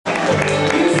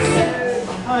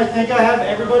I think I have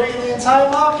everybody in the entire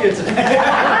market today.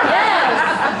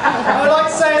 I would like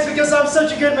to say it's because I'm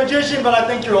such a good magician, but I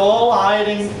think you're all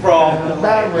hiding from the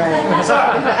rain. So,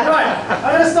 right,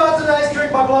 I'm going to start today's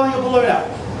trick by blowing a balloon out.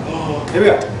 Here we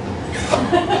go.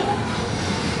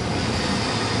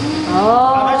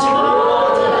 I'm actually going to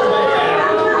volunteer.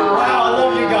 Wow, I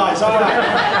love you guys. All right.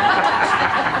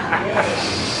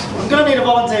 I'm going to need a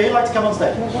volunteer. Who'd like to come on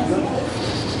stage?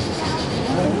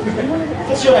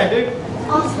 What's your name, dude?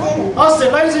 Austin.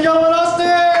 Austin, ladies and gentlemen, Austin!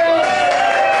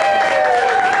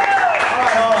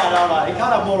 All right. You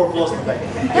can't have more applause than me.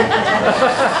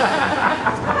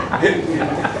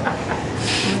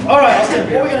 Alright, Austin,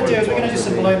 what we're going to do is we're going to do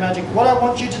some balloon magic. What I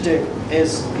want you to do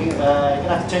is, you're going to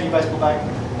have to turn your baseball back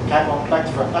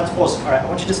to front. That's awesome. Alright, I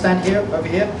want you to stand here, over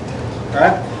here.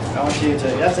 Alright, I want you to,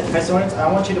 that's it, face the audience. I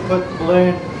want you to put the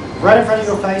balloon right in front of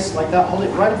your face, like that. Hold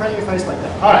it right in front of your face, like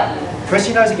that. Alright, press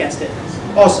your nose against it.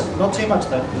 Awesome, not too much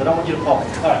though, because I don't want you to pop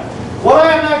it. Alright, what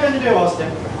I am now going to do,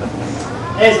 Austin,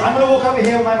 is I'm going to walk over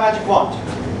here with my magic wand.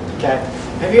 Okay.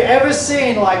 Have you ever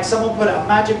seen like someone put a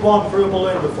magic wand through a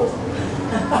balloon before?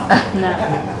 No.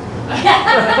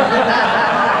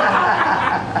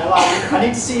 I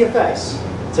need to see your face.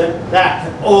 So that,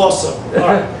 awesome.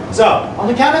 Alright. So on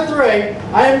the count of 3,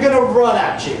 I am going to run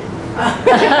at you.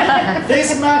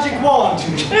 This magic wand.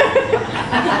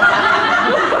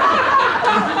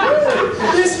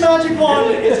 This magic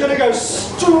wand is going to go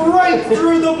straight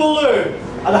through the balloon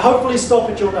and hopefully stop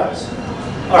at your nose.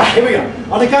 Alright, here we go.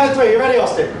 On the count of 3, you ready,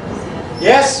 Austin?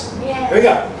 Yes? Yeah. Here we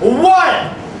go.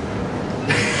 1,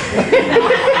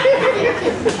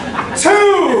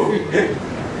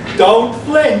 2, don't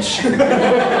flinch. 3,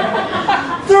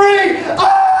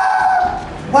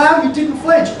 wow, you didn't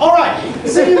flinch. Alright,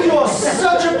 since you're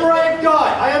such a brave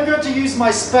guy, I am going to use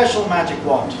my special magic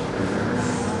wand.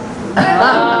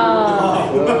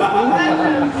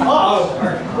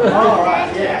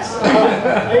 Alright, yes.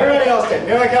 Are you ready, Austin?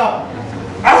 Here I come.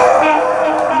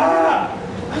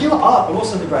 You are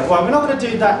awesome, great. Well, we're not going to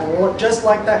do that just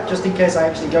like that, just in case I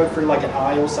actually go through like an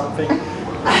eye or something.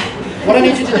 What I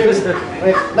need you to do is,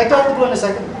 wait, let go of the balloon a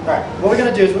second. Alright, what we're going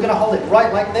to do is we're going to hold it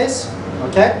right like this,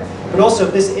 okay? But also,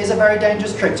 this is a very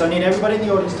dangerous trick, so I need everybody in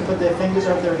the audience to put their fingers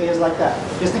over their ears like that,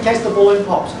 just in case the balloon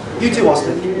pops. You too,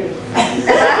 Austin.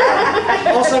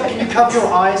 Also, can you cover your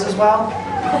eyes as well?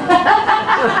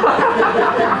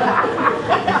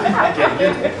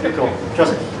 Okay, good, cool.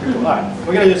 Trust me. Alright,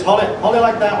 we're going to just hold it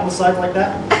like that, on the side like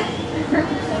that.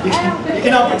 You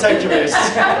can help protect your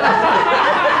wrists.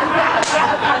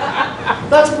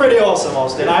 That's pretty awesome,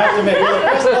 Austin. I have to admit, you're the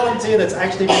first volunteer that's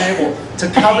actually been able to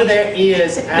cover their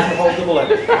ears and hold the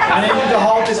balloon. I need you to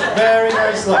hold this very,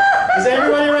 very slow. Is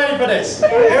everybody ready for this?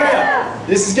 Here we go.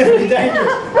 This is going to be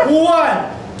dangerous.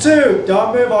 1, 2,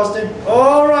 don't move, Austin.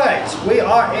 Alright, we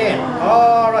are in.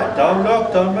 Alright, don't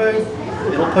look, don't move.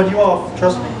 It'll put you off,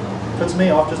 trust me. It puts me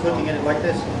off just looking at it like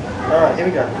this. Alright, here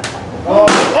we go. Oh!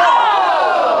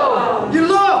 You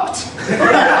looked!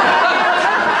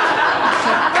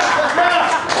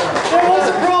 There was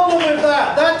a problem with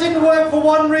that. That didn't work for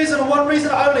one reason and one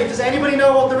reason only. Does anybody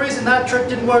know what the reason that trick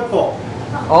didn't work for?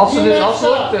 Also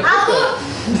looked.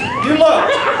 You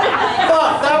looked.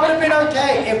 But that would have been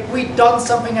okay if we'd done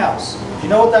something else. Do you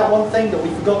know what that one thing that we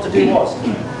forgot to do was?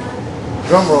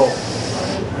 Drum roll.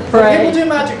 When people do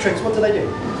magic tricks, what do they do?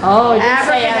 Oh, you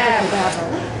say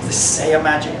abracadabra. They say a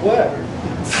magic word.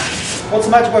 What's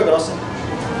the magic word, Austin?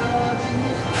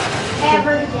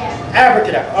 Abracadabra.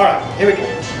 Abracadabra. Alright, here we go.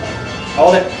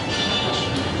 Hold it.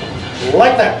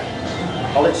 Like that.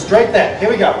 Hold it straight there. Here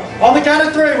we go. On the count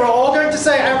of 3, we're all going to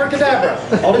say abracadabra.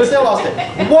 Hold it still, Austin.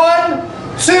 1, 2,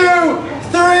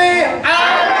 3,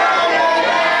 abracadabra!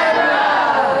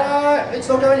 Alright, it's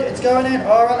not going in. It's going in.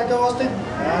 Alright, let go, Austin.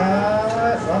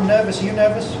 Alright, I'm nervous. Are you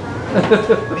nervous?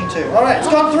 Me too. Alright, it's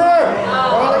gone through.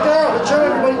 Alright, let go. Let's show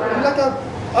everybody. Let go.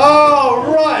 Oh,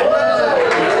 right.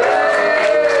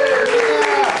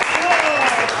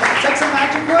 That's a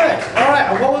magic word. Alright,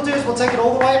 and what we'll do is we'll take it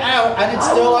all the way out and it's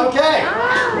still okay.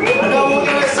 You know what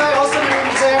we're going to say? Austin, you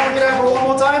can say abracadabra one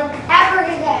more time?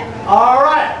 Abracadabra.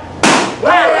 Alright.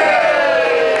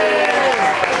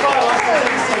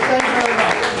 Thank you very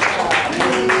much.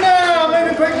 Now,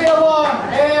 moving quickly along.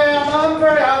 And I'm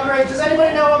very hungry. Does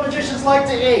anybody know what magicians like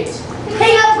to eat?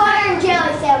 Peanut butter and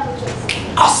jelly sandwiches.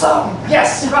 Awesome!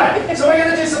 Yes, right. So we're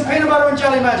going to do some peanut butter and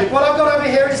jelly magic. What I've got over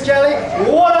here is jelly.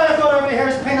 What I've got over here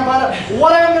is peanut butter.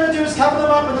 What I'm going to do is cover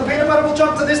them up and the peanut butter will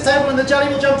jump to this table and the jelly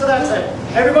will jump to that table.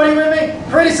 Everybody with me?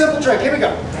 Pretty simple trick. Here we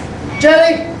go.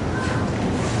 Jelly,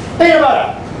 peanut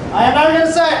butter. I am now going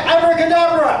to say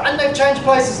abracadabra, and they've changed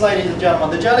places, ladies and gentlemen.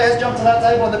 The jelly has jumped to that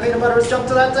table, and the peanut butter has jumped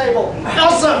to that table.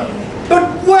 Awesome! But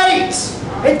wait!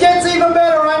 It gets even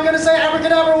better. I'm going to say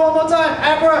abracadabra one more time.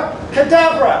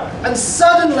 Abracadabra, and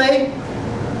suddenly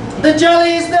the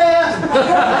jelly is there.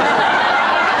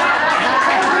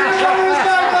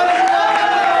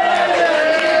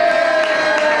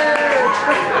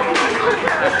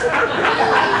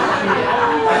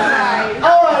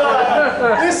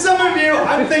 There's some of you,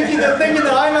 I'm thinking that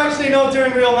I'm actually not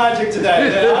doing real magic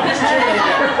today. I'm just cheating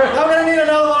again. I'm going to need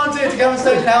another volunteer to come on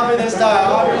stage and help me this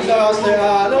time. I'm going to go ask the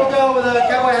little girl with a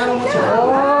cowboy hat on. What's your name?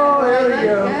 Oh, there we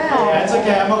go. Yeah, it's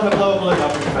okay. I'm not going to blow a balloon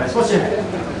up in your face. What's your name?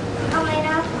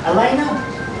 Elena. Elena?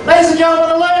 Ladies and gentlemen,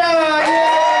 Elena!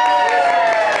 Yeah!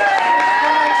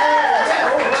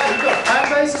 You've got a fan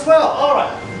base as well. All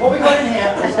right. What we got in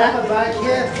here is I have a bag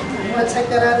here. You want to take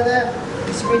that out of there?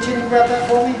 Reach in and grab that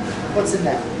for me. What's in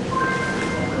there?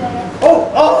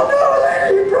 Oh no,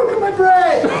 Elena, you've broken my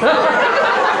bread!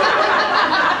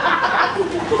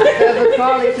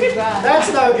 That's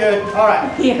no good. All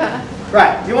right. Yeah.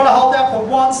 Right, you want to hold that for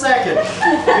 1 second.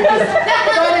 Because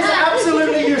that is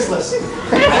absolutely useless.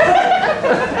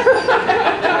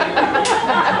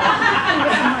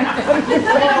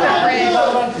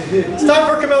 It's time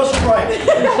for a commercial break.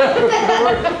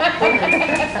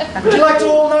 Would you like to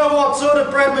all know what sort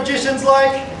of bread magicians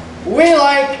like? We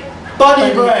like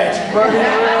bunny bread. Bunny bread.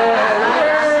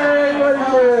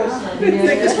 You'd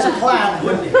think this was a clown,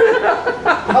 wouldn't you?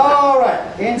 Alright,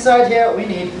 inside here we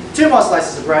need 2 more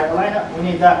slices of bread. Elena, we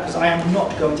need that because I am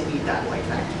not going to eat that like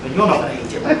that. And you're not going to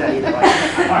eat it like that either, right?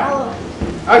 Alright.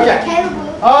 Okay.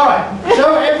 Alright,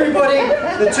 show everybody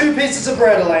the 2 pieces of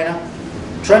bread, Elena.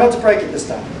 Try not to break it this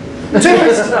time. 2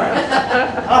 pieces of bread.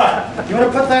 Alright, you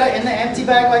want to put that in the empty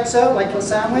bag like so, like a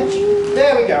sandwich?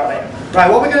 There we go, Elena. Right,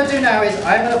 what we're going to do now is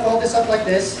I'm going to fold this up like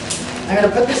this. I'm going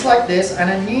to put this like this, and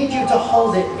I need you to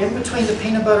hold it in between the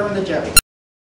peanut butter and the jelly.